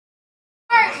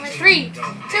3, 2.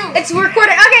 It's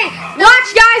recording. Okay,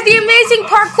 watch, guys. The amazing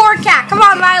parkour cat. Come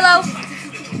on, Milo.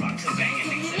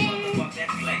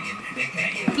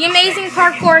 The amazing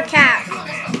parkour cat.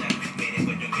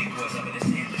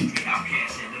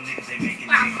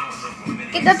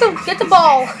 Get the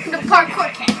ball. The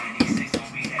parkour cat.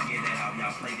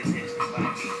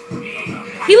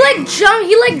 He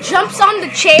jumps on the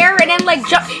chair and then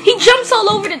he jumps all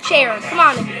over the chair. Come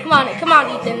on, Ethan. Come on, I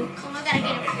gotta get him.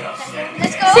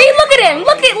 Let's go. See, look at him.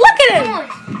 Look at him.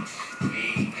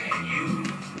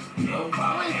 Come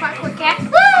on, parkour cat.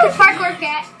 Woo! Parkour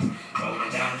cat.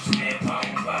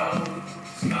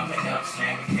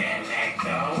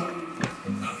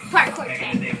 Parkour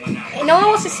cat. And no one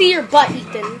wants to see your butt,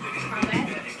 Ethan.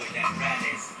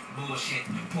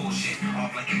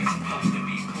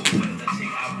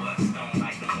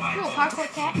 Parkour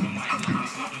cat.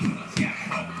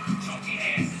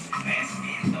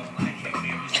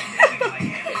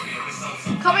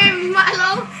 Come here, Milo.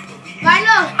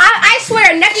 Milo. I swear,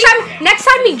 next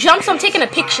time he jumps, I'm taking a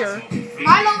picture.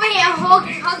 Milo over here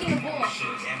hugging the ball.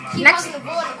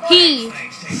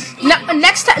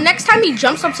 Next time he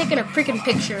jumps, I'm taking a freaking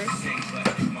picture.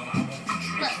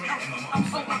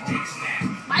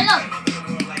 Milo.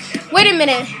 Wait a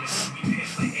minute.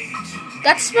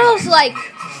 That smells like.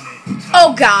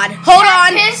 Oh God! Hold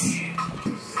on.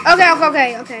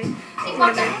 Okay.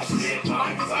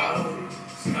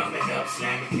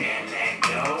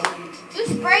 You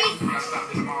sprayed.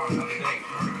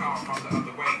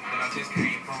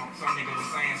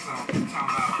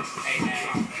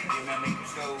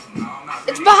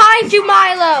 It's behind you,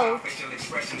 Milo.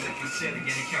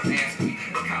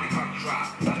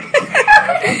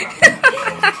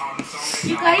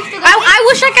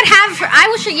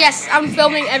 Yes, I'm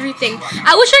filming everything.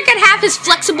 I wish I could have his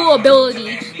flexible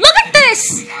ability. Look at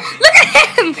this! Look at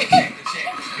him!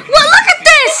 Well, look at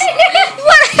this!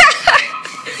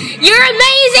 You're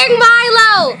amazing,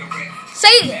 Milo!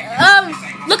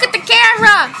 Look at the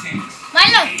camera!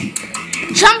 Milo!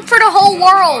 Jump for the whole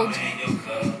world!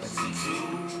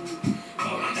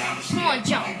 Come on,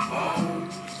 jump.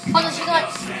 Hold on, she's gonna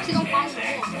fall in the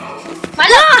hole.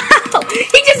 Milo!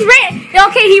 He just ran!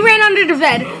 Okay, he ran under the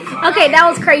bed. Okay, that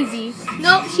was crazy.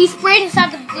 No, he sprayed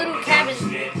inside the little cabin.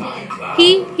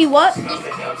 He what?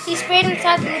 He sprayed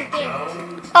inside the little thing.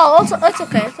 Oh, it's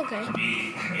okay. It's okay.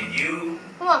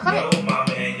 Come on, come here. Come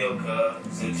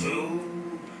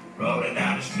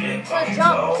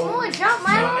on, jump,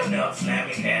 Milo.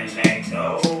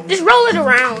 Just roll it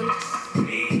around.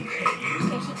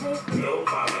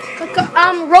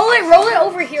 Roll it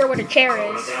over here where the chair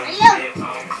is.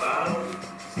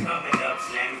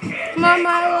 Come on,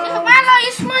 Milo. Milo,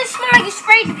 you smart. You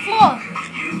sprayed the floor.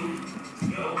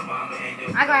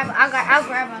 I'll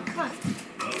grab her. Come on.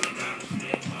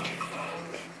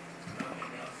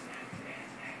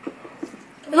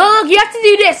 Look, you have to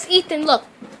do this, Ethan. Look.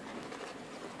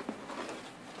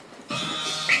 Come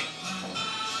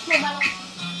on, Milo.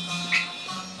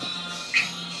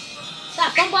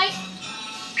 Stop! Don't bite.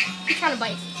 He's trying to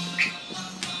bite.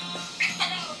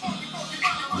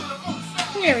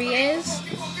 Here he is.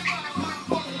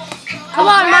 Come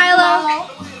on, Milo.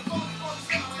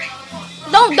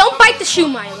 Don't bite the shoe,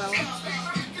 Milo.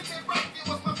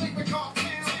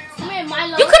 Come here,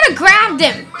 Milo. You could have grabbed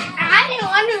him. I didn't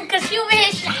want to because she over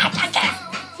here.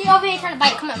 She over here trying to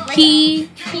bite. Come on, break Pee.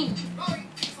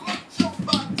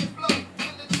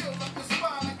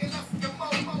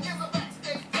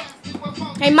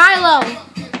 Hey, Milo.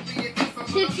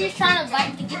 She's trying to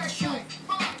bite to get the shoe.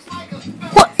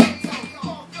 What?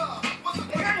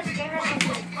 You're trying to scare her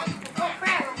something. Oh,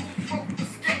 crap.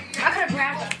 I could have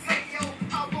grabbed her.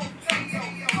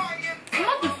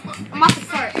 I'm about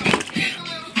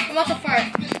to fart.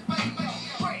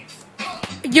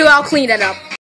 I'll clean that up.